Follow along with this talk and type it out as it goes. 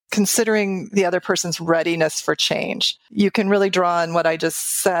considering the other person's readiness for change. You can really draw on what I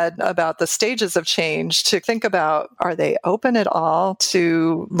just said about the stages of change to think about, are they open at all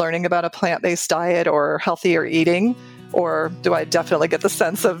to learning about a plant-based diet or healthier eating? Or do I definitely get the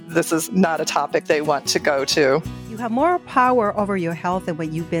sense of this is not a topic they want to go to? You have more power over your health than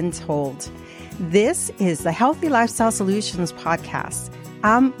what you've been told. This is the Healthy Lifestyle Solutions podcast.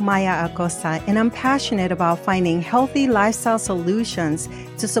 I'm Maya Acosta, and I'm passionate about finding healthy lifestyle solutions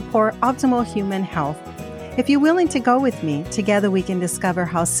to support optimal human health. If you're willing to go with me, together we can discover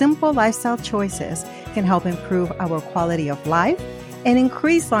how simple lifestyle choices can help improve our quality of life and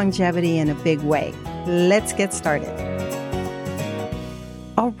increase longevity in a big way. Let's get started.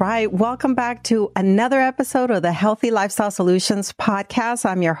 All right. Welcome back to another episode of the Healthy Lifestyle Solutions podcast.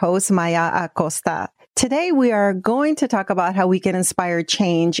 I'm your host, Maya Acosta. Today, we are going to talk about how we can inspire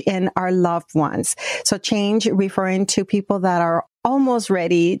change in our loved ones. So change referring to people that are almost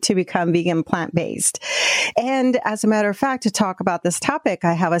ready to become vegan plant-based. And as a matter of fact, to talk about this topic,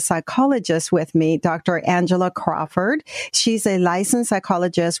 I have a psychologist with me, Dr. Angela Crawford. She's a licensed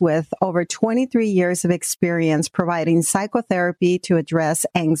psychologist with over 23 years of experience providing psychotherapy to address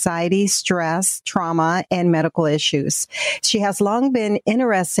anxiety, stress, trauma, and medical issues. She has long been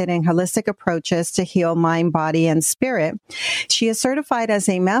interested in holistic approaches to heal mind, body, and spirit. She is certified as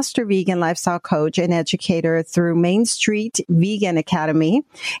a master vegan lifestyle coach and educator through Main Street Vegan Academy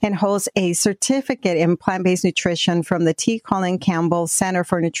and holds a certificate in plant-based nutrition from the T. Colin Campbell Center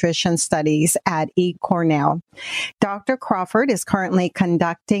for Nutrition Studies at Cornell. Dr. Crawford is currently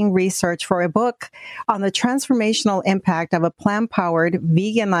conducting research for a book on the transformational impact of a plant-powered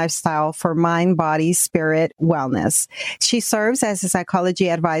vegan lifestyle for mind, body, spirit wellness. She serves as a psychology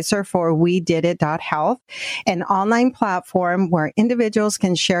advisor for WeDidIt.health, an online platform where individuals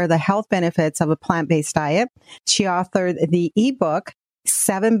can share the health benefits of a plant-based diet. She authored the ebook,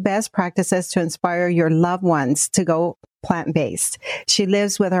 7 Best Practices to Inspire Your Loved Ones to Go Plant-Based. She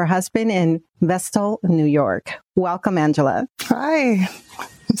lives with her husband in Vestal, New York. Welcome, Angela. Hi.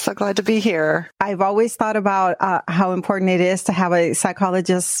 I'm so glad to be here. I've always thought about how important it is to have a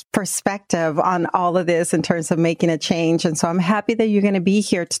psychologist's perspective on all of this in terms of making a change. And so I'm happy that you're going to be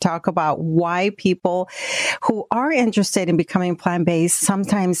here to talk about why people who are interested in becoming plant-based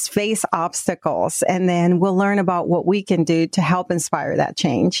sometimes face obstacles. And then we'll learn about what we can do to help inspire that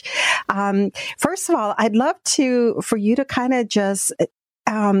change. First of all, I'd love for you to kind of just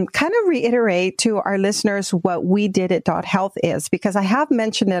reiterate to our listeners what WeDidIt.health is, because I have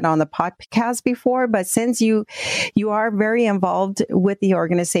mentioned it on the podcast before, but since you are very involved with the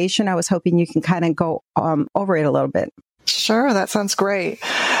organization, I was hoping you can kind of go over it a little bit. Sure, that sounds great.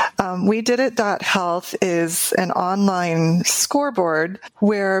 WeDidIt.health is an online scoreboard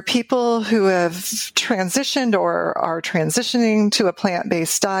where people who have transitioned or are transitioning to a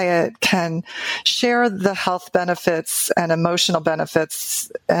plant-based diet can share the health benefits and emotional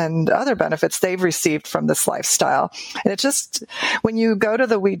benefits and other benefits they've received from this lifestyle. And it just, when you go to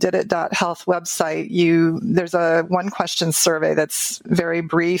the WeDidIt.health website, there's a 1-question survey that's very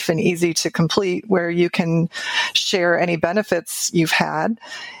brief and easy to complete where you can share any benefits you've had.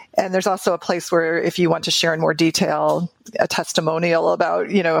 And there's also a place where if you want to share in more detail a testimonial about,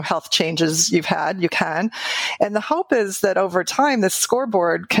 health changes you've had, you can. And the hope is that over time, this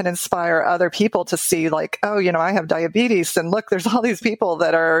scoreboard can inspire other people to see like, I have diabetes and look, there's all these people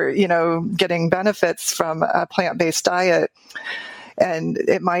that are, getting benefits from a plant-based diet. And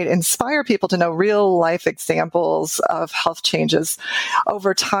it might inspire people to know real life examples of health changes.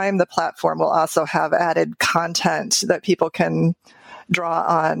 Over time, the platform will also have added content that people can draw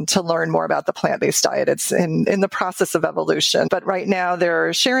on to learn more about the plant-based diet. It's in the process of evolution. But right now,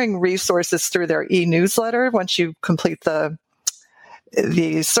 they're sharing resources through their e-newsletter. Once you complete the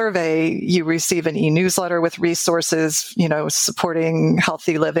survey, you receive an e-newsletter with resources, supporting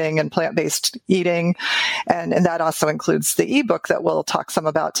healthy living and plant-based eating. And that also includes the ebook that we'll talk some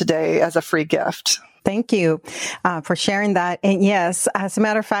about today as a free gift. Thank you for sharing that. And yes, as a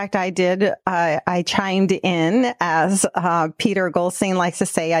matter of fact, I did. I chimed in, as Peter Goldstein likes to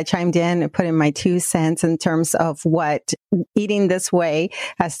say, I chimed in and put in my 2 cents in terms of what eating this way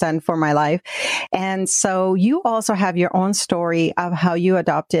has done for my life. And so you also have your own story of how you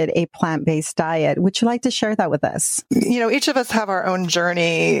adopted a plant-based diet. Would you like to share that with us? Each of us have our own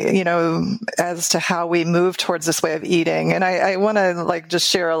journey, as to how we move towards this way of eating. And I want to just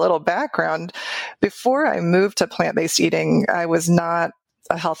share a little background. Before I moved to plant-based eating, I was not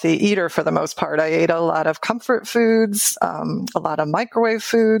a healthy eater for the most part. I ate a lot of comfort foods, a lot of microwave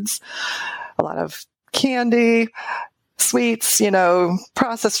foods, a lot of candy, sweets,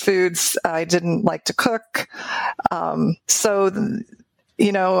 processed foods. I didn't like to cook.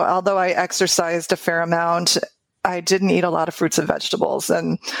 although I exercised a fair amount, I didn't eat a lot of fruits and vegetables.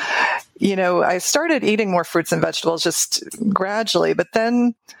 And, I started eating more fruits and vegetables just gradually. But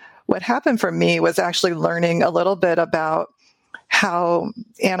then what happened for me was actually learning a little bit about how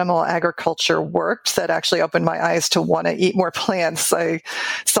animal agriculture worked that actually opened my eyes to want to eat more plants. I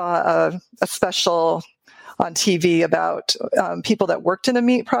saw a special on TV about people that worked in a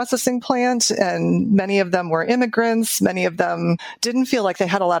meat processing plant, and many of them were immigrants. Many of them didn't feel like they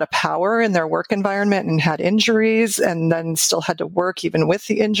had a lot of power in their work environment and had injuries, and then still had to work even with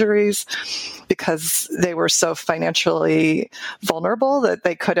the injuries because they were so financially vulnerable that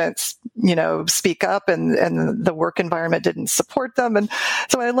they couldn't, speak up, and the work environment didn't support them. And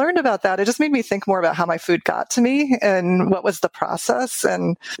so when I learned about that, it just made me think more about how my food got to me and what was the process.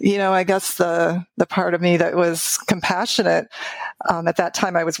 And, I guess the part of me that was compassionate. At that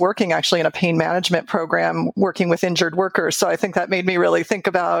time, I was working actually in a pain management program, working with injured workers. So I think that made me really think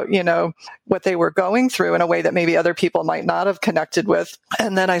about, what they were going through in a way that maybe other people might not have connected with.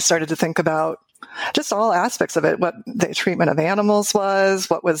 And then I started to think about just all aspects of it, what the treatment of animals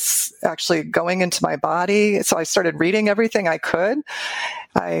was, what was actually going into my body. So I started reading everything I could.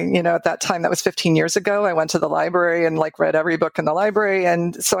 At that time, that was 15 years ago, I went to the library and read every book in the library.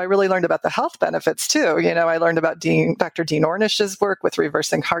 And so I really learned about the health benefits too. I learned about Dr. Dean Ornish's work with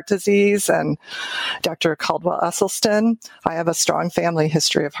reversing heart disease and Dr. Caldwell Esselstyn. I have a strong family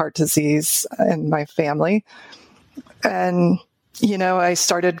history of heart disease in my family. And, I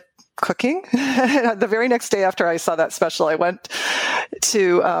started cooking. The very next day after I saw that special, I went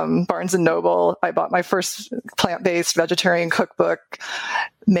to Barnes & Noble. I bought my first plant-based vegetarian cookbook,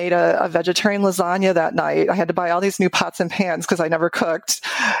 made a vegetarian lasagna that night. I had to buy all these new pots and pans because I never cooked.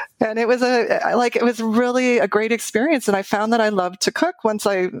 And it was really a great experience. And I found that I loved to cook once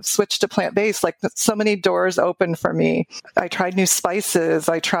I switched to plant-based. So many doors opened for me. I tried new spices.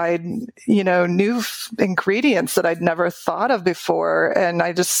 I tried, new ingredients that I'd never thought of before. And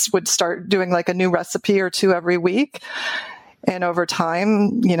I just would start doing a new recipe or two every week. And over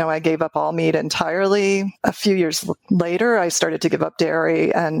time, I gave up all meat entirely. A few years later, I started to give up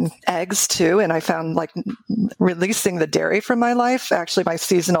dairy and eggs too. And I found releasing the dairy from my life, actually my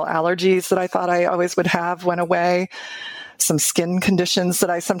seasonal allergies that I thought I always would have went away. Some skin conditions that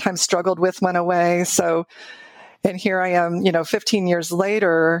I sometimes struggled with went away. And here I am, 15 years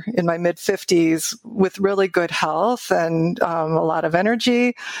later in my mid 50s with really good health and a lot of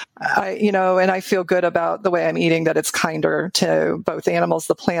energy. And I feel good about the way I'm eating, that it's kinder to both animals,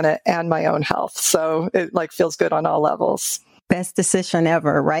 the planet, and my own health. So it feels good on all levels. Best decision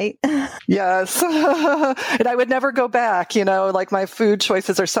ever, right? Yes. And I would never go back. My food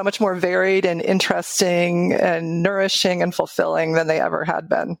choices are so much more varied and interesting and nourishing and fulfilling than they ever had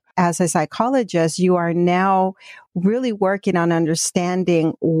been. As a psychologist, you are now really working on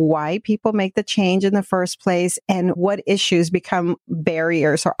understanding why people make the change in the first place and what issues become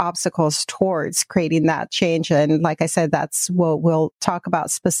barriers or obstacles towards creating that change. And like I said, that's what we'll talk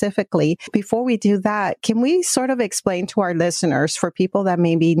about specifically. Before we do that, can we sort of explain to our listeners, for people that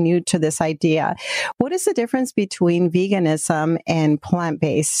may be new to this idea, what is the difference between veganism and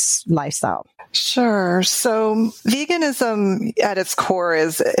plant-based lifestyle? Sure. So veganism at its core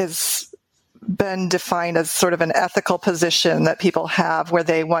is been defined as sort of an ethical position that people have where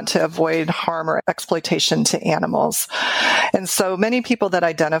they want to avoid harm or exploitation to animals. And so many people that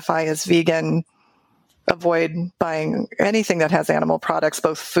identify as vegan avoid buying anything that has animal products,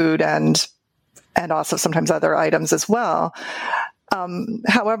 both food and also sometimes other items as well.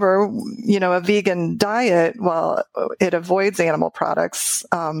 However, a vegan diet, while it avoids animal products,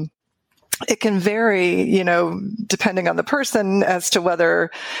 it can vary, depending on the person as to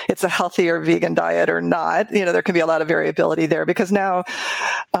whether it's a healthier vegan diet or not. There can be a lot of variability there because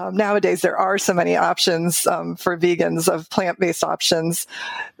nowadays there are so many options for vegans of plant-based options,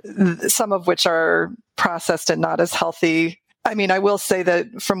 some of which are processed and not as healthy. I mean, I will say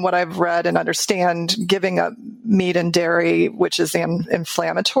that from what I've read and understand, giving up meat and dairy, which is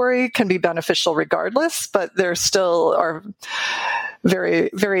inflammatory, can be beneficial regardless, but there still are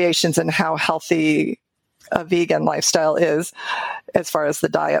variations in how healthy a vegan lifestyle is as far as the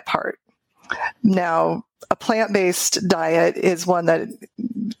diet part. Now, a plant-based diet is one that,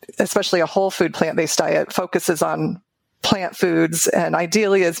 especially a whole food plant-based diet, focuses on plant foods and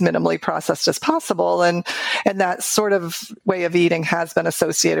ideally as minimally processed as possible. And that sort of way of eating has been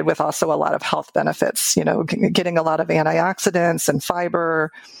associated with also a lot of health benefits, getting a lot of antioxidants and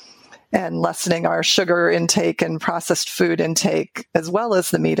fiber and lessening our sugar intake and processed food intake, as well as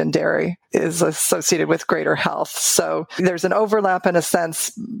the meat and dairy, is associated with greater health. So there's an overlap in a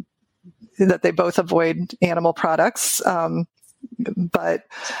sense that they both avoid animal products. but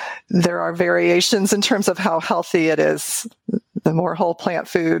there are variations in terms of how healthy it is. The more whole plant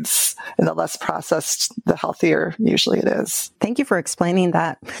foods and the less processed, the healthier usually it is. Thank you for explaining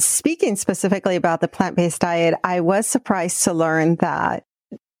that. Speaking specifically about the plant-based diet, I was surprised to learn that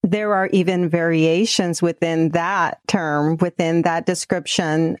there are even variations within that term, within that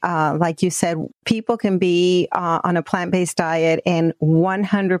description. Like you said, people can be on a plant-based diet and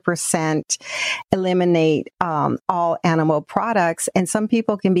 100% eliminate all animal products. And some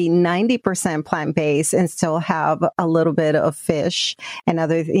people can be 90% plant-based and still have a little bit of fish and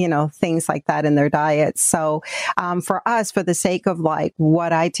other, things like that in their diet. So for us, for the sake of like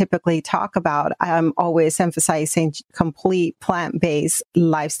what I typically talk about, I'm always emphasizing complete plant-based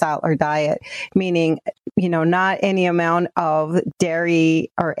lifestyle or diet, meaning, not any amount of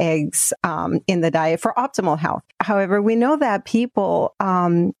dairy or eggs in the diet for optimal health. However, we know that people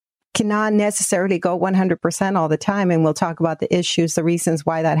cannot necessarily go 100% all the time, and we'll talk about the issues, the reasons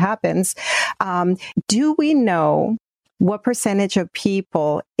why that happens. Do we know what percentage of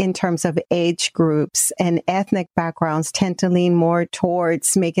people in terms of age groups and ethnic backgrounds tend to lean more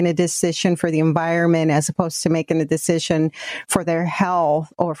towards making a decision for the environment as opposed to making a decision for their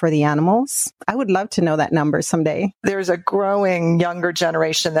health or for the animals? I would love to know that number someday. There's a growing younger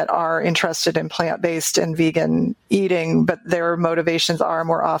generation that are interested in plant-based and vegan eating, but their motivations are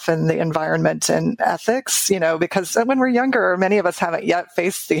more often the environment and ethics, because when we're younger, many of us haven't yet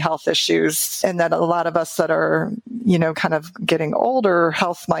faced the health issues, and that a lot of us that are, kind of getting older,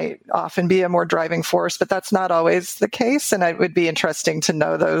 health might often be a more driving force, but that's not always the case. And it would be interesting to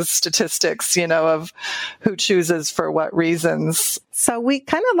know those statistics, of who chooses for what reasons. So we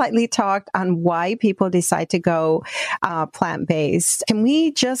kind of lightly talked on why people decide to go plant-based. Can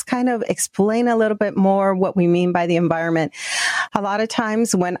we just kind of explain a little bit more what we mean by the environment? A lot of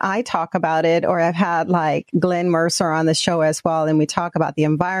times when I talk about it, or I've had like Glenn Mercer on the show as well, and we talk about the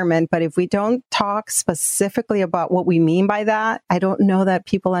environment, but if we don't talk specifically about what we mean by that, I don't know that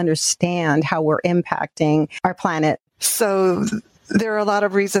people understand how we're impacting our planet. So there are a lot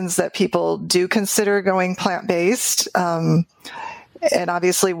of reasons that people do consider going plant-based. And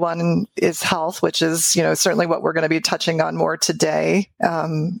obviously one is health, which is, certainly what we're going to be touching on more today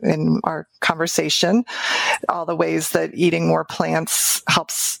in our conversation. All the ways that eating more plants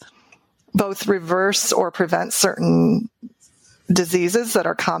helps both reverse or prevent certain diseases that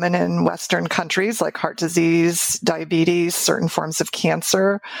are common in Western countries, like heart disease, diabetes, certain forms of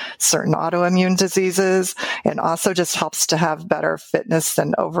cancer, certain autoimmune diseases, and also just helps to have better fitness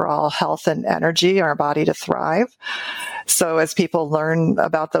and overall health and energy, our body to thrive. So as people learn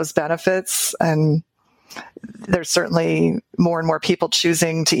about those benefits, and there's certainly more and more people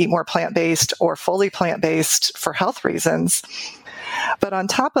choosing to eat more plant-based or fully plant-based for health reasons. But on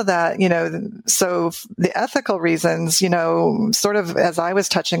top of that, so the ethical reasons, sort of as I was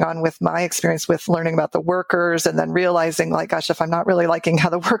touching on with my experience with learning about the workers and then realizing like, gosh, if I'm not really liking how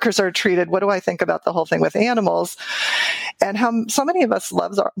the workers are treated, what do I think about the whole thing with animals? And how so many of us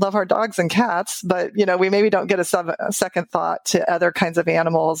love our dogs and cats, but, we maybe don't get a second thought to other kinds of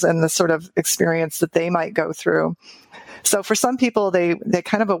animals and the sort of experience that they might go through. So for some people, they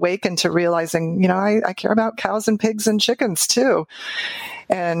kind of awaken to realizing, I care about cows and pigs and chickens too.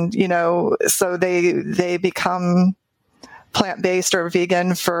 And, so they become plant-based or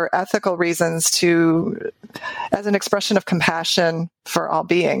vegan for ethical reasons as an expression of compassion for all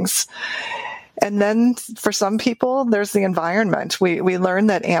beings. And then for some people, there's the environment. We learn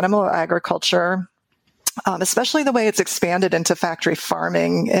that animal agriculture, especially the way it's expanded into factory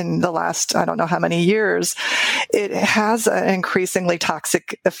farming in the last, I don't know how many years, it has an increasingly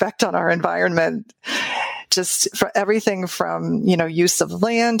toxic effect on our environment. Just for everything from, use of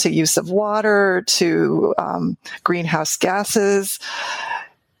land to use of water to greenhouse gases.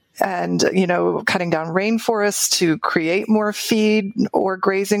 And, cutting down rainforests to create more feed or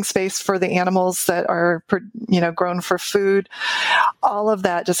grazing space for the animals that are, grown for food. All of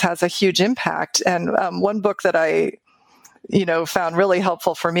that just has a huge impact. And one book that I, found really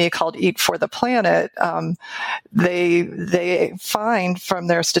helpful for me called Eat for the Planet, they find from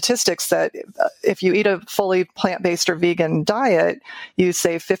their statistics that if you eat a fully plant-based or vegan diet, you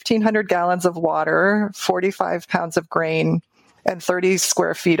save 1,500 gallons of water, 45 pounds of grain, and 30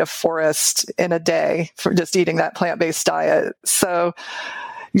 square feet of forest in a day for just eating that plant-based diet. So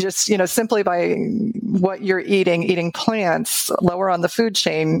just, simply by what you're eating plants, lower on the food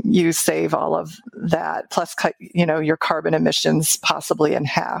chain, you save all of that, plus cut, your carbon emissions possibly in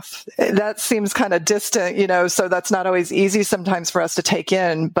half. That seems kind of distant, so that's not always easy sometimes for us to take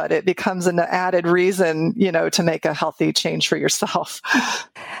in, but it becomes an added reason, to make a healthy change for yourself.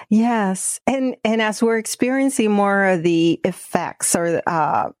 Yes. And as we're experiencing more of the effects or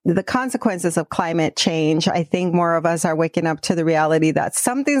the consequences of climate change, I think more of us are waking up to the reality that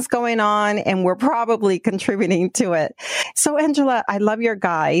something's going on and we're probably contributing to it. So Angela, I love your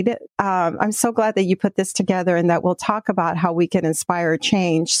guide. I'm so glad that you put this together and that we'll talk about how we can inspire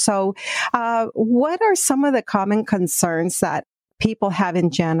change. So what are some of the common concerns that people have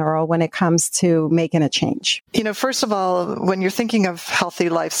in general when it comes to making a change? First of all, when you're thinking of healthy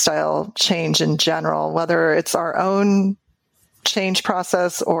lifestyle change in general, whether it's our own change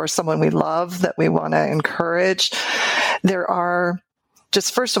process or someone we love that we want to encourage, there are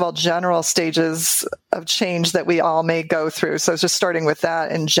just, first of all, general stages of change that we all may go through. So just starting with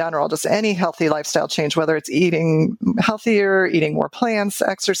that in general, just any healthy lifestyle change, whether it's eating healthier, eating more plants,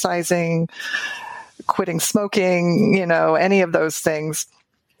 exercising, quitting smoking, any of those things.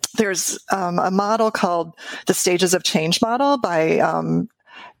 There's a model called the Stages of Change model by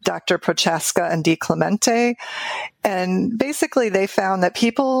Dr. Prochaska and Di Clemente. And basically they found that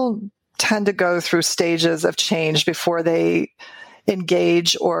people tend to go through stages of change before they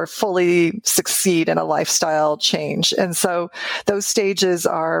engage or fully succeed in a lifestyle change. And so those stages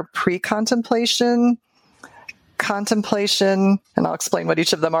are pre-contemplation, contemplation, and I'll explain what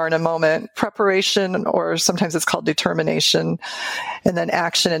each of them are in a moment, preparation, or sometimes it's called determination, and then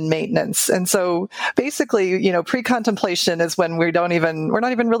action and maintenance. And so basically, pre-contemplation is when we're not even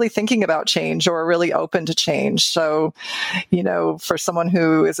really thinking about change or really open to change. So, for someone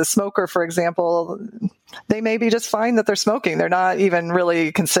who is a smoker, for example, they may be just fine that they're smoking. They're not even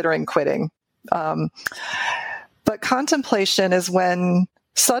really considering quitting. But contemplation is when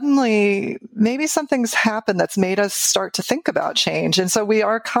suddenly maybe something's happened that's made us start to think about change. And so we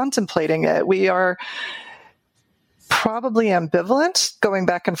are contemplating it. We are probably ambivalent, going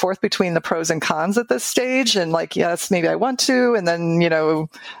back and forth between the pros and cons at this stage. And yes, maybe I want to, and then,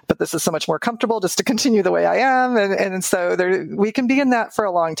 but this is so much more comfortable just to continue the way I am. And so we can be in that for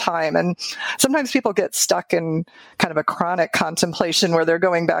a long time. And sometimes people get stuck in kind of a chronic contemplation where they're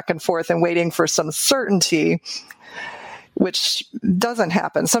going back and forth and waiting for some certainty, which doesn't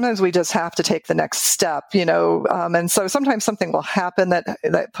happen. Sometimes we just have to take the next step, and so sometimes something will happen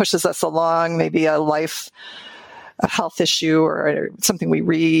that pushes us along, maybe a health issue or something we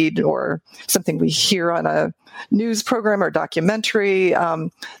read or something we hear on a news program or documentary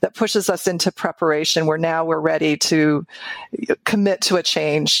that pushes us into preparation where now we're ready to commit to a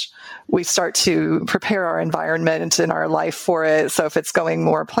change. We start to prepare our environment and our life for it. So if it's going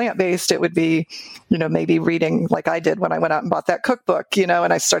more plant-based, it would be, maybe reading like I did when I went out and bought that cookbook, and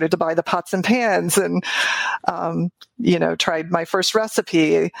I started to buy the pots and pans and, tried my first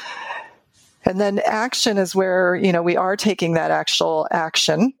recipe. And then action is where, we are taking that actual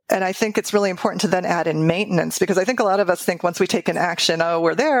action. And I think it's really important to then add in maintenance, because I think a lot of us think once we take an action, oh,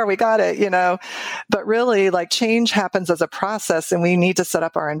 we're there, we got it, but really change happens as a process, and we need to set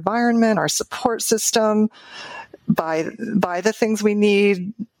up our environment, our support system, buy the things we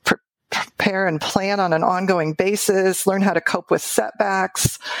need, prepare and plan on an ongoing basis, learn how to cope with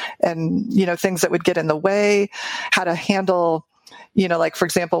setbacks and, things that would get in the way, how to handle, for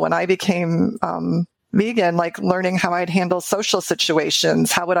example, when I became vegan, learning how I'd handle social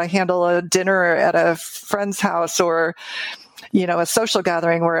situations. How would I handle a dinner at a friend's house or, a social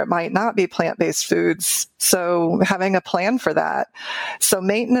gathering where it might not be plant-based foods? So having a plan for that. So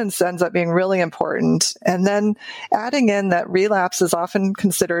maintenance ends up being really important. And then adding in that relapse is often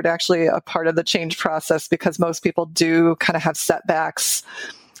considered actually a part of the change process, because most people do kind of have setbacks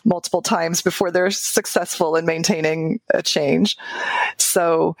multiple times before they're successful in maintaining a change.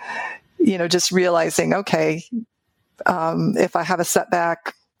 So, just realizing, okay, if I have a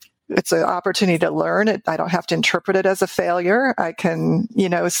setback, it's an opportunity to learn it. I don't have to interpret it as a failure. I can,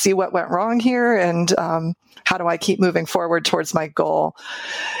 see what went wrong here and how do I keep moving forward towards my goal.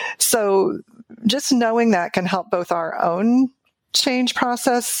 So just knowing that can help both our own change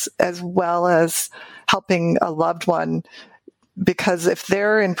process as well as helping a loved one. Because if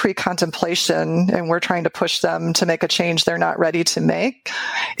they're in pre-contemplation and we're trying to push them to make a change they're not ready to make,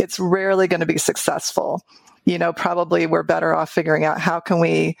 it's rarely going to be successful. Probably we're better off figuring out how can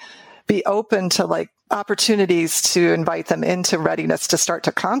we be open to opportunities to invite them into readiness to start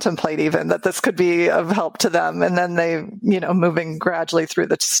to contemplate even that this could be of help to them. And then they, moving gradually through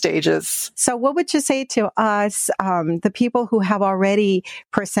the stages. So what would you say to us, the people who have already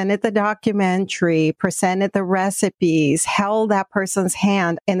presented the documentary, presented the recipes, held that person's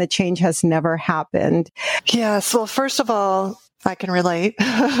hand, and the change has never happened? Yes. Well, first of all, I can relate.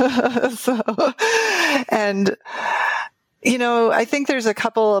 I think there's a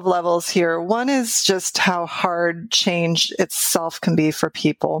couple of levels here. One is just how hard change itself can be for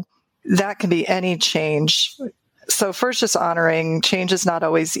people. That can be any change. So first, just honoring change is not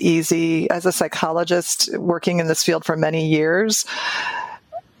always easy. As a psychologist working in this field for many years,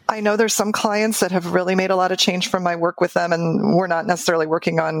 I know there's some clients that have really made a lot of change from my work with them, and we're not necessarily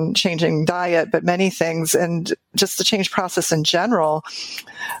working on changing diet, but many things. And just the change process in general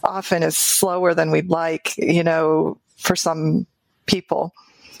often is slower than we'd like, for some people.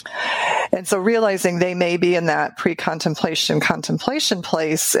 And so realizing they may be in that contemplation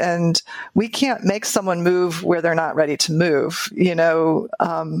place, and we can't make someone move where they're not ready to move,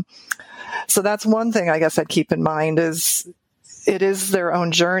 So that's one thing I guess I'd keep in mind is it is their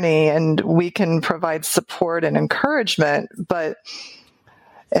own journey, and we can provide support and encouragement,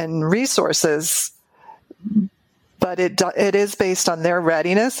 and resources, but it is based on their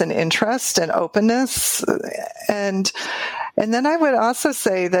readiness and interest and openness. And then I would also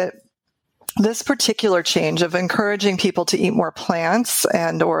say that this particular change of encouraging people to eat more plants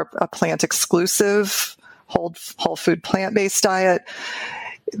and or a plant exclusive whole food plant-based diet,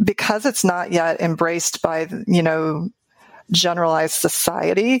 because it's not yet embraced by, generalized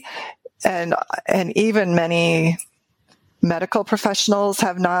society, and even many medical professionals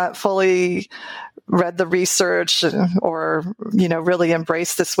have not fully read the research or, really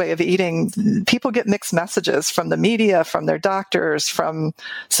embraced this way of eating. People get mixed messages from the media, from their doctors, from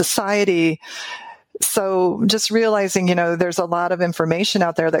society. So just realizing, there's a lot of information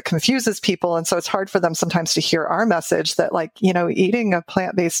out there that confuses people. And so it's hard for them sometimes to hear our message that eating a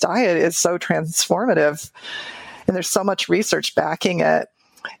plant-based diet is so transformative. And there's so much research backing it.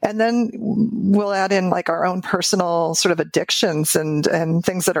 And then we'll add in our own personal sort of addictions and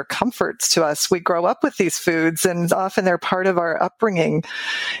things that are comforts to us. We grow up with these foods, and often they're part of our upbringing.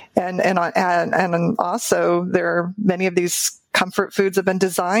 And also many of these comfort foods have been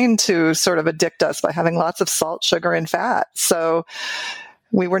designed to sort of addict us by having lots of salt, sugar, and fat. So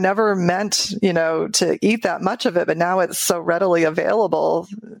we were never meant, to eat that much of it, but now it's so readily available,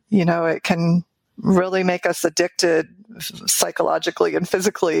 it can really make us addicted psychologically and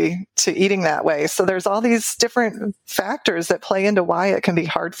physically to eating that way. So there's all these different factors that play into why it can be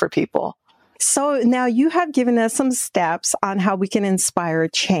hard for people. So now you have given us some steps on how we can inspire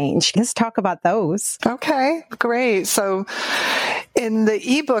change. Let's talk about those. Okay, great. So in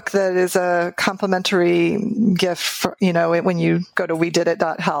the ebook that is a complimentary gift, for, when you go to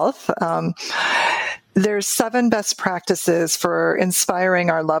wedidit.health, there's 7 best practices for inspiring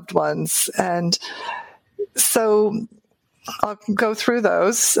our loved ones. And so I'll go through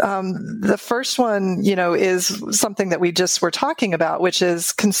those. The first one, is something that we just were talking about, which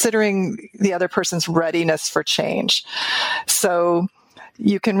is considering the other person's readiness for change. So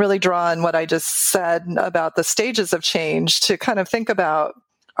you can really draw on what I just said about the stages of change to kind of think about,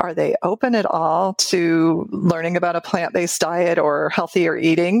 are they open at all to learning about a plant-based diet or healthier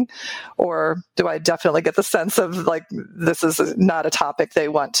eating? Or do I definitely get the sense of this is not a topic they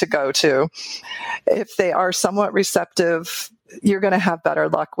want to go to? If they are somewhat receptive, you're going to have better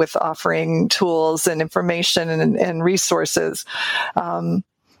luck with offering tools and information and resources.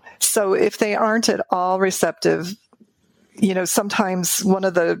 So if they aren't at all receptive, sometimes one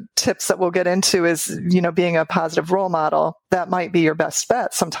of the tips that we'll get into is, being a positive role model. That might be your best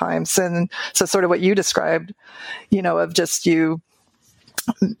bet sometimes. And so sort of what you described, of just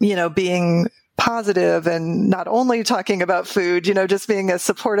being positive and not only talking about food, just being a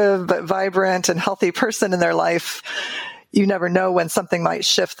supportive, but vibrant and healthy person in their life. You never know when something might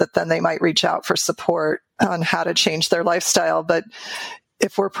shift that then they might reach out for support on how to change their lifestyle. But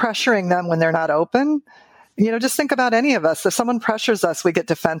if we're pressuring them when they're not open, just think about any of us. If someone pressures us, we get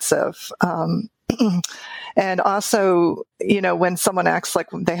defensive. And also, when someone acts like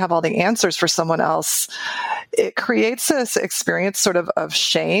they have all the answers for someone else, it creates this experience sort of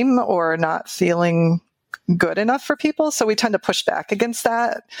shame or not feeling good enough for people. So we tend to push back against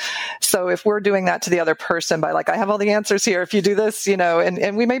that. So if we're doing that to the other person by like, I have all the answers here, if you do this,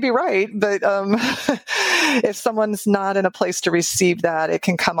 and we may be right, but if someone's not in a place to receive that, it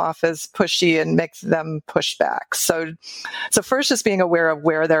can come off as pushy and make them push back. So first, just being aware of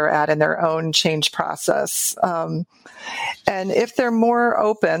where they're at in their own change process. And if they're more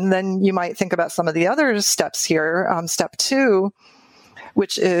open, then you might think about some of the other steps here. Step 2,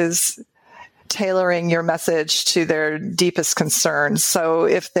 which is tailoring your message to their deepest concerns. So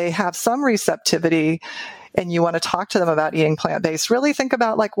if they have some receptivity and you want to talk to them about eating plant-based, really think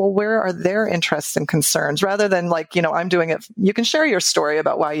about like, well, where are their interests and concerns rather than like, I'm doing it. You can share your story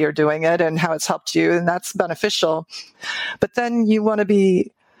about why you're doing it and how it's helped you, and that's beneficial. But then you want to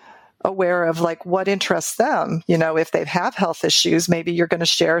be aware of like what interests them. If they have health issues, maybe you're going to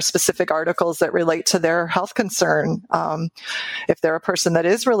share specific articles that relate to their health concern. If they're a person that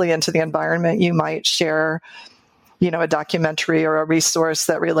is really into the environment, you might share, a documentary or a resource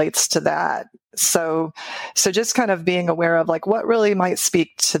that relates to that. So just kind of being aware of like what really might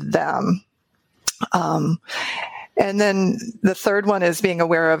speak to them. And then the third one is being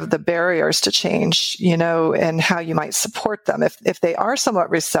aware of the barriers to change, and how you might support them. If they are somewhat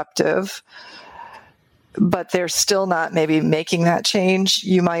receptive, but they're still not maybe making that change,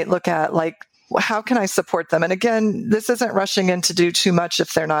 you might look at like, how can I support them? And again, this isn't rushing in to do too much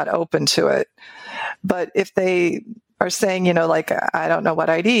if they're not open to it. But if they are saying, like, I don't know what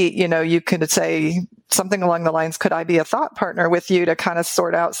I'd eat, you could say something along the lines, could I be a thought partner with you to kind of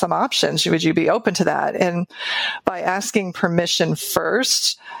sort out some options? Would you be open to that? And by asking permission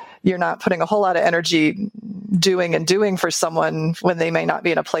first, you're not putting a whole lot of energy doing for someone when they may not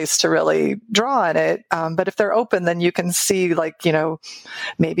be in a place to really draw on it. But if they're open, then you can see like,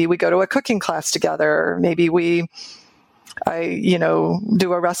 maybe we go to a cooking class together. Maybe I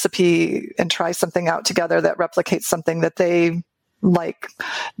do a recipe and try something out together that replicates something that they like,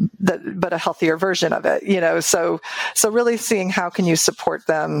 but a healthier version of it, so really seeing how can you support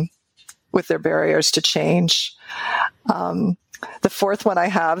them with their barriers to change. The fourth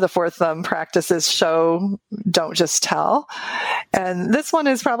practice is show, don't just tell. And this one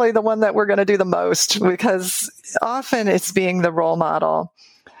is probably the one that we're going to do the most because often it's being the role model.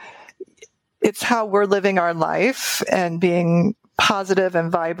 It's how we're living our life and being positive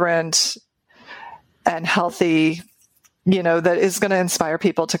and vibrant and healthy, that is going to inspire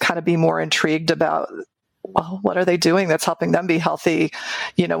people to kind of be more intrigued about, well, what are they doing that's helping them be healthy?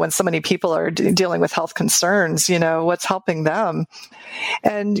 When so many people are dealing with health concerns, what's helping them?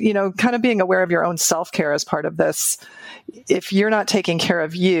 And, kind of being aware of your own self-care as part of this. If you're not taking care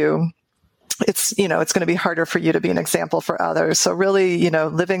of you, it's going to be harder for you to be an example for others. So really,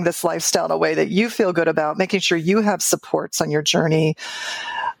 living this lifestyle in a way that you feel good about, making sure you have supports on your journey.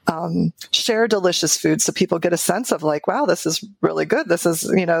 Share delicious food so people get a sense of like, wow, this is really good. This is,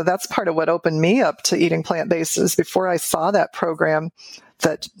 that's part of what opened me up to eating plant-based is before I saw that program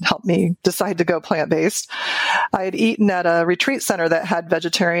that helped me decide to go plant-based. I had eaten at a retreat center that had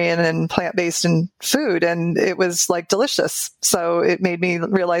vegetarian and plant-based food, and it was like delicious. So it made me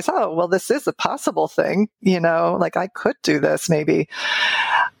realize, oh, well, this is a possible thing, like I could do this maybe.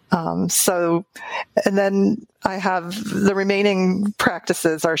 And then I have the remaining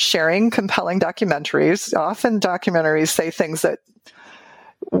practices are sharing compelling documentaries. Often documentaries say things that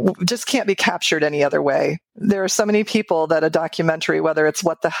just can't be captured any other way. There are so many people that a documentary, whether it's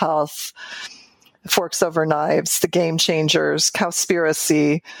What the Health, Forks Over Knives, The Game Changers,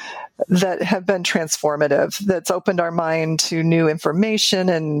 Cowspiracy, that have been transformative, that's opened our mind to new information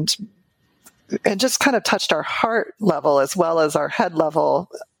and just kind of touched our heart level as well as our head level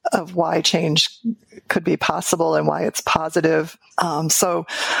of why change could be possible and why it's positive. So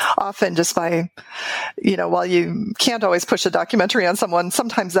often just by, while you can't always push a documentary on someone,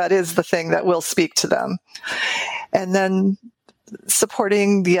 sometimes that is the thing that will speak to them. And then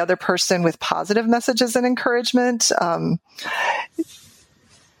supporting the other person with positive messages and encouragement.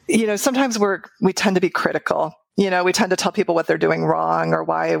 Sometimes we tend to be critical. We tend to tell people what they're doing wrong or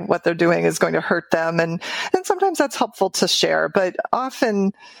why what they're doing is going to hurt them. And sometimes that's helpful to share, but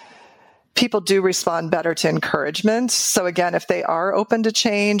often people do respond better to encouragement. So again, if they are open to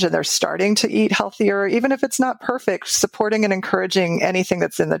change and they're starting to eat healthier, even if it's not perfect, supporting and encouraging anything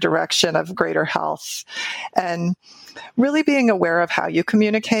that's in the direction of greater health and really being aware of how you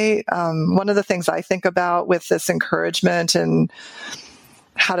communicate. One of the things I think about with this encouragement and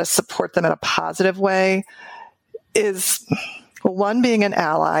how to support them in a positive way is, one, being an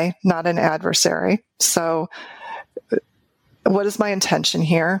ally, not an adversary. So what is my intention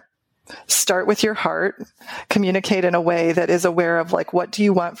here? start with your heart, communicate in a way that is aware of like, what do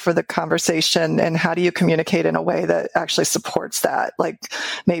you want for the conversation and how do you communicate in a way that actually supports that? Like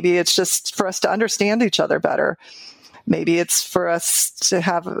maybe it's just for us to understand each other better. Maybe it's for us to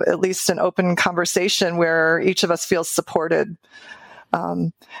have at least an open conversation where each of us feels supported.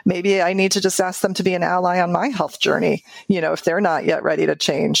 Maybe I need to just ask them to be an ally on my health journey, if they're not yet ready to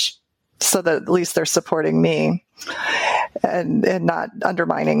change, so that at least they're supporting me and not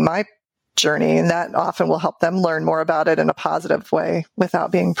undermining my journey. And that often will help them learn more about it in a positive way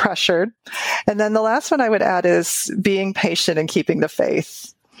without being pressured. And then the last one I would add is being patient and keeping the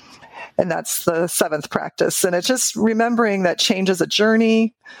faith. And that's the seventh practice. And it's just remembering that change is a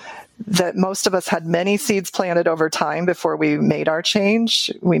journey, that most of us had many seeds planted over time before we made our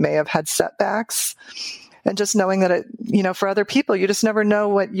change. We may have had setbacks. And just knowing that it, for other people, you just never know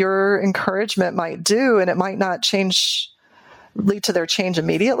what your encouragement might do. And it might not lead to their change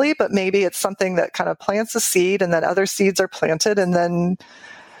immediately, but maybe it's something that kind of plants a seed and then other seeds are planted, and then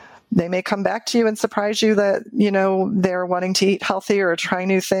they may come back to you and surprise you that, they're wanting to eat healthier or try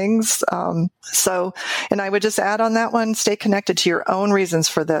new things. And I would just add on that one, stay connected to your own reasons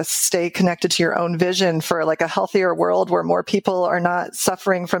for this. Stay connected to your own vision for like a healthier world where more people are not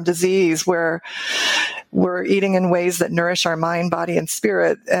suffering from disease, where we're eating in ways that nourish our mind, body, and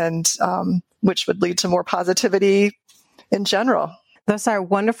spirit, and which would lead to more positivity in general. Those are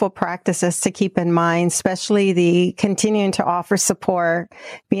wonderful practices to keep in mind, especially the continuing to offer support,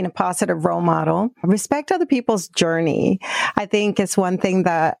 being a positive role model, respect other people's journey. I think it's one thing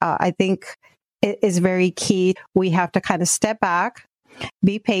that I think is very key. We have to kind of step back,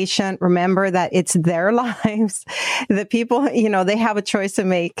 be patient, remember that it's their lives. The people, they have a choice to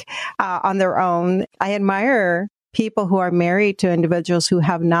make on their own. I admire people who are married to individuals who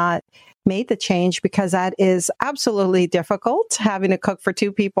have not made the change, because that is absolutely difficult, having to cook for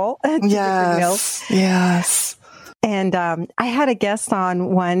two people. Yes. And I had a guest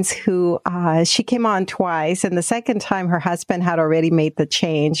on once who she came on twice, and the second time her husband had already made the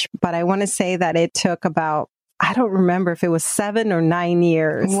change. But I want to say that it took about, I don't remember if it was 7 or 9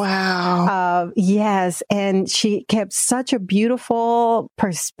 years. Wow. Yes. And she kept such a beautiful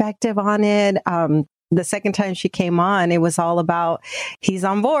perspective on it. The second time she came on, it was all about, he's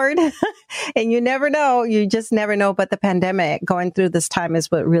on board. And you never know. You just never know. But the pandemic, going through this time,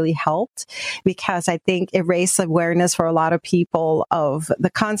 is what really helped, because I think it raised awareness for a lot of people of the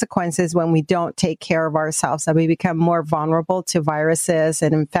consequences when we don't take care of ourselves, that we become more vulnerable to viruses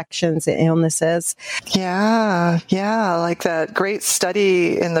and infections and illnesses. Yeah. Like that great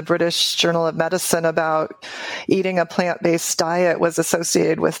study in the British Journal of Medicine about eating a plant-based diet was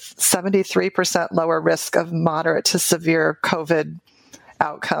associated with 73% lower risk of moderate to severe COVID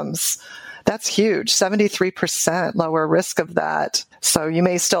outcomes. That's huge, 73% lower risk of that. So you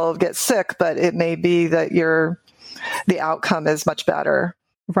may still get sick, but it may be that the outcome is much better.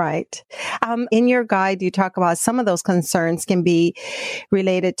 Right. In your guide, you talk about some of those concerns can be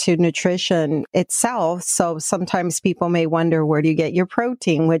related to nutrition itself. So sometimes people may wonder, where do you get your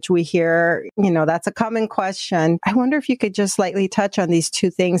protein? Which we hear, that's a common question. I wonder if you could just slightly touch on these two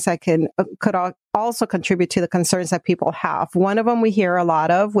things that could also contribute to the concerns that people have. One of them we hear a lot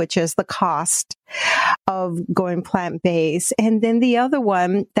of, which is the cost of going plant-based. And then the other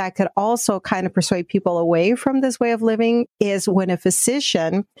one that could also kind of persuade people away from this way of living is when a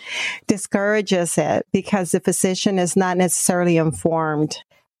physician discourages it because the physician is not necessarily informed.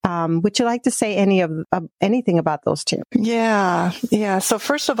 Would you like to say anything about those two? Yeah. So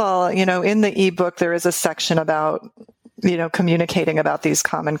first of all, in the ebook, there is a section about communicating about these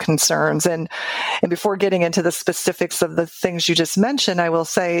common concerns. And before getting into the specifics of the things you just mentioned, I will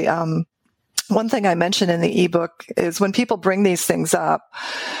say, one thing I mentioned in the ebook is when people bring these things up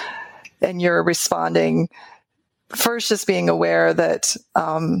and you're responding, first just being aware that,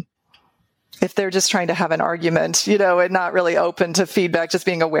 if they're just trying to have an argument, and not really open to feedback, just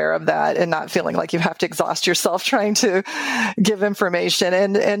being aware of that and not feeling like you have to exhaust yourself trying to give information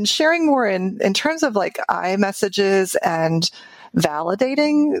and sharing more in terms of like I messages and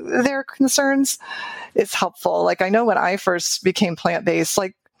validating their concerns is helpful. Like I know when I first became plant-based,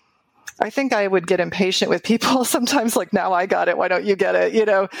 like I think I would get impatient with people sometimes, like, now I got it, why don't you get it?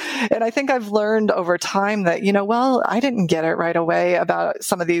 And I think I've learned over time that, well, I didn't get it right away about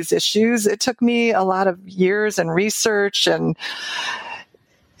some of these issues. It took me a lot of years and research and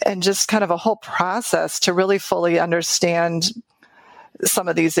just kind of a whole process to really fully understand some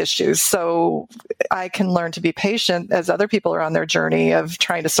of these issues. So I can learn to be patient as other people are on their journey of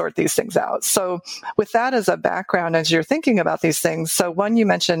trying to sort these things out. So with that as a background, as you're thinking about these things, so one, you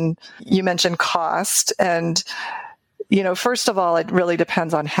mentioned cost, and first of all, it really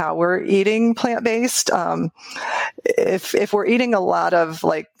depends on how we're eating plant-based. If we're eating a lot of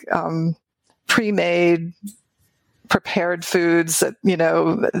pre-made, prepared foods, that,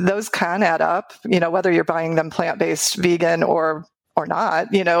 those can add up, whether you're buying them plant-based, vegan, or not,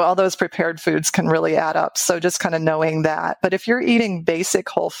 all those prepared foods can really add up. So just kind of knowing that. But if you're eating basic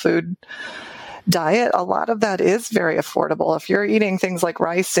whole food diet, a lot of that is very affordable. If you're eating things like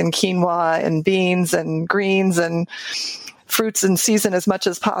rice and quinoa and beans and greens and fruits in season as much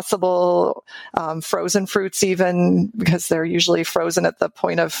as possible, frozen fruits even, because they're usually frozen at the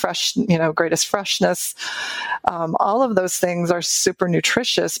point of greatest freshness. All of those things are super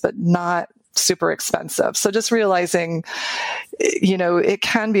nutritious, but not super expensive. So just realizing, it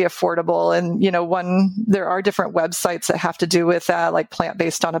can be affordable. And, there are different websites that have to do with that, like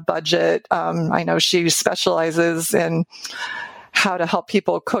Plant-Based on a Budget. I know she specializes in how to help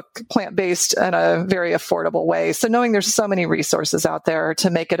people cook plant-based in a very affordable way. So knowing there's so many resources out there to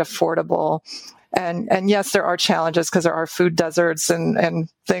make it affordable. And yes, there are challenges because there are food deserts and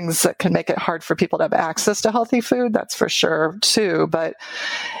things that can make it hard for people to have access to healthy food. That's for sure too. But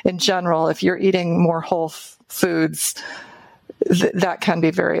in general, if you're eating more whole foods, that can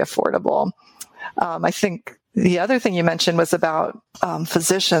be very affordable. I think the other thing you mentioned was about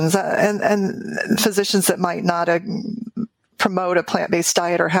physicians and physicians that might not promote a plant-based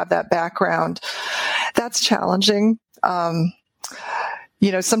diet or have that background. That's challenging.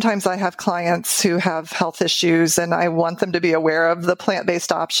 Sometimes I have clients who have health issues and I want them to be aware of the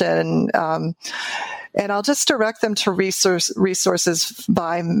plant-based option. And I'll just direct them to resources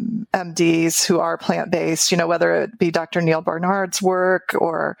by MDs who are plant-based, whether it be Dr. Neil Barnard's work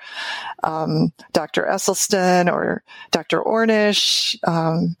or Dr. Esselstyn or Dr. Ornish,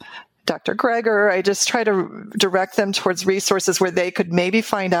 Dr. Greger. I just try to direct them towards resources where they could maybe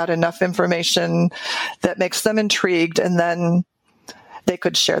find out enough information that makes them intrigued, and then they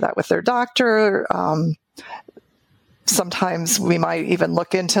could share that with their doctor. Sometimes we might even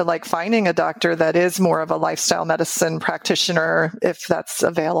look into finding a doctor that is more of a lifestyle medicine practitioner, if that's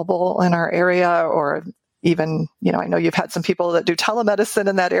available in our area, or even, I know you've had some people that do telemedicine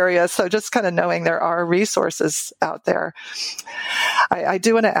in that area. So just kind of knowing there are resources out there. I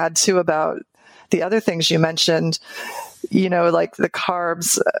do want to add too about the other things you mentioned, like the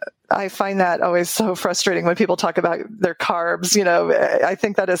carbs. I find that always so frustrating when people talk about their carbs. I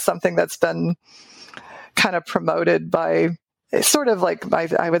think that is something that's been kind of promoted by sort of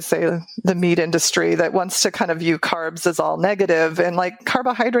I would say the meat industry that wants to kind of view carbs as all negative. And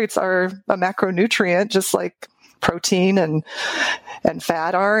carbohydrates are a macronutrient, just like protein and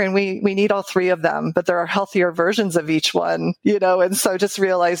fat are. And we need all three of them, but there are healthier versions of each one, and so just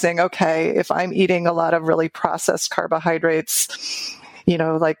realizing, okay, if I'm eating a lot of really processed carbohydrates,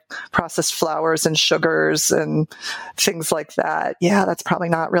 like processed flours and sugars and things like that. Yeah, that's probably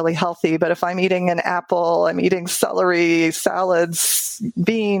not really healthy. But if I'm eating an apple, I'm eating celery, salads,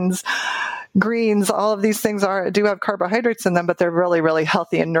 beans, greens, all of these things do have carbohydrates in them, but they're really, really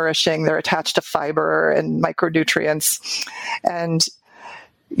healthy and nourishing. They're attached to fiber and micronutrients. And,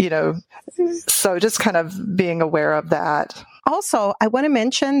 so just kind of being aware of that. Also, I want to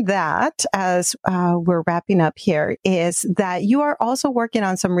mention that as we're wrapping up here is that you are also working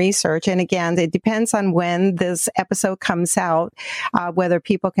on some research. And again, it depends on when this episode comes out, whether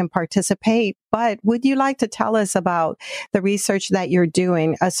people can participate. But would you like to tell us about the research that you're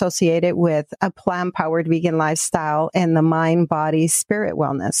doing associated with a plant-powered vegan lifestyle and the mind, body, spirit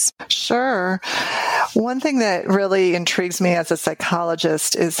wellness? Sure. One thing that really intrigues me as a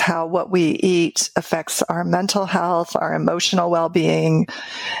psychologist is how what we eat affects our mental health, our emotional well-being,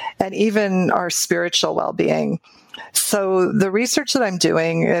 and even our spiritual well-being. So the research that I'm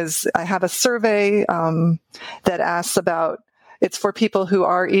doing is I have a survey that asks about, it's for people who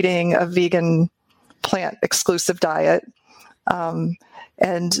are eating a vegan plant-exclusive diet.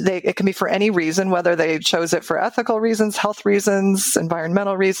 And it can be for any reason, whether they chose it for ethical reasons, health reasons,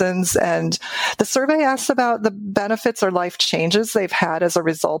 environmental reasons. And the survey asks about the benefits or life changes they've had as a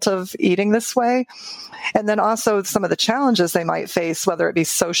result of eating this way. And then also some of the challenges they might face, whether it be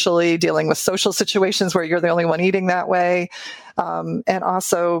socially, dealing with social situations where you're the only one eating that way. And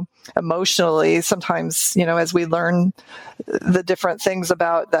also emotionally, sometimes, as we learn the different things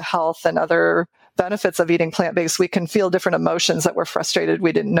about the health and other benefits of eating plant-based, we can feel different emotions that we're frustrated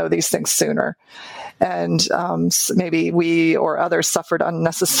we didn't know these things sooner. And maybe we or others suffered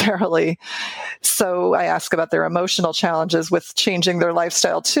unnecessarily. So I ask about their emotional challenges with changing their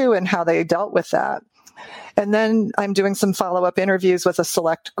lifestyle too and how they dealt with that. And then I'm doing some follow-up interviews with a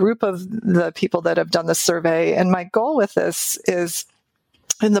select group of the people that have done the survey. And my goal with this is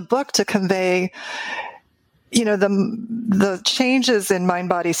in the book to convey the changes in mind,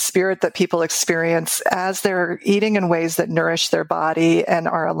 body, spirit that people experience as they're eating in ways that nourish their body and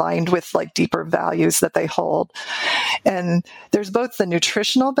are aligned with like deeper values that they hold. And there's both the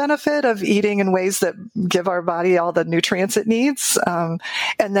nutritional benefit of eating in ways that give our body all the nutrients it needs. And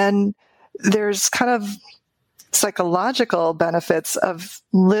then there's kind of psychological benefits of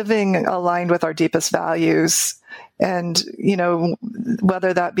living aligned with our deepest values. And,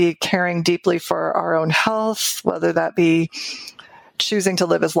 whether that be caring deeply for our own health, whether that be choosing to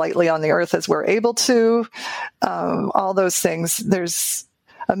live as lightly on the earth as we're able to, all those things, there's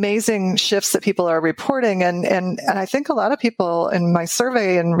amazing shifts that people are reporting. And I think a lot of people in my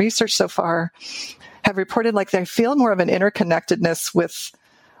survey and research so far have reported like they feel more of an interconnectedness with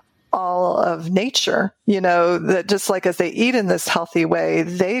all of nature, that just like as they eat in this healthy way,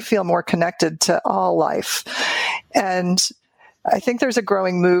 they feel more connected to all life. And I think there's a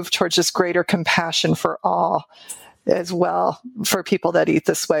growing move towards just greater compassion for all as well, for people that eat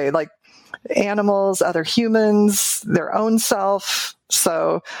this way, like animals, other humans, their own self.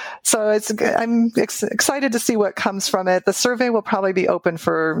 So I'm excited to see what comes from it. The survey will probably be open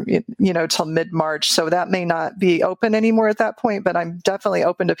for, till mid-March. So that may not be open anymore at that point, but I'm definitely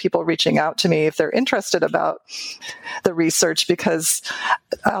open to people reaching out to me if they're interested about the research, because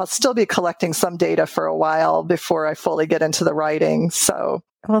I'll still be collecting some data for a while before I fully get into the writing. So.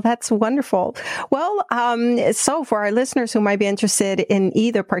 Well, that's wonderful. Well, so for our listeners who might be interested in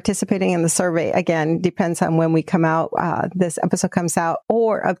either participating in the survey, again, depends on when we come out, this episode comes out,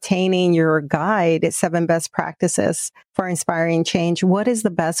 or obtaining your guide, 7 Best Practices for Inspiring Change, what is the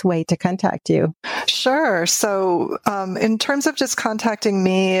best way to contact you? Sure. So in terms of just contacting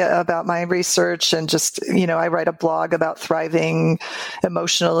me about my research and just, I write a blog about thriving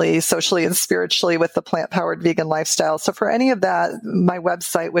emotionally, socially, and spiritually with the plant-powered vegan lifestyle. So for any of that, my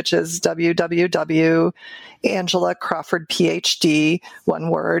website, which is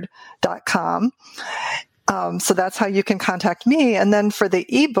www.AngelaCrawfordPhD.com. So that's how you can contact me. And then for the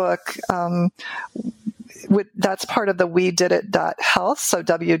ebook, that's part of the WeDidIt.health. So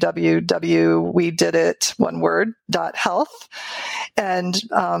www.WeDidIt.health. And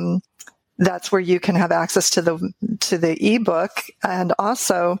that's where you can have access to the ebook. And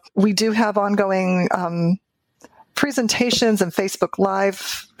also we do have ongoing presentations and Facebook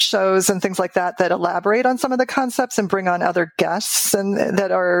Live shows and things like that elaborate on some of the concepts and bring on other guests and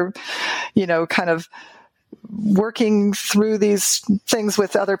that are, kind of working through these things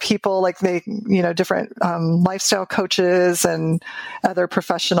with other people, like different lifestyle coaches and other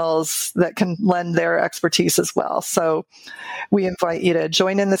professionals that can lend their expertise as well. So we invite you to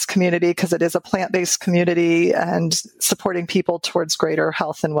join in this community because it is a plant-based community and supporting people towards greater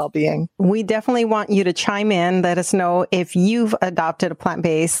health and well-being. We definitely want you to chime in. Let us know if you've adopted a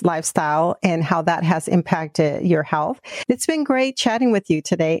plant-based lifestyle and how that has impacted your health. It's been great chatting with you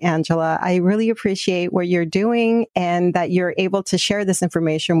today, Angela. I really appreciate what you're doing and that you're able to share this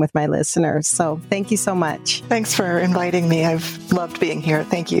information with my listeners. So thank you so much. Thanks for inviting me. I've loved being here.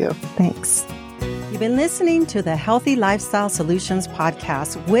 Thank you. Thanks. You've been listening to the Healthy Lifestyle Solutions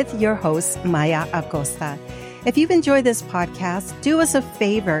podcast with your host, Maya Acosta. If you've enjoyed this podcast, do us a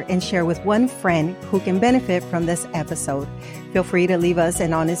favor and share with one friend who can benefit from this episode. Feel free to leave us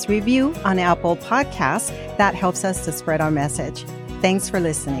an honest review on Apple Podcasts. That helps us to spread our message. Thanks for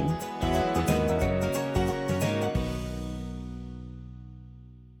listening.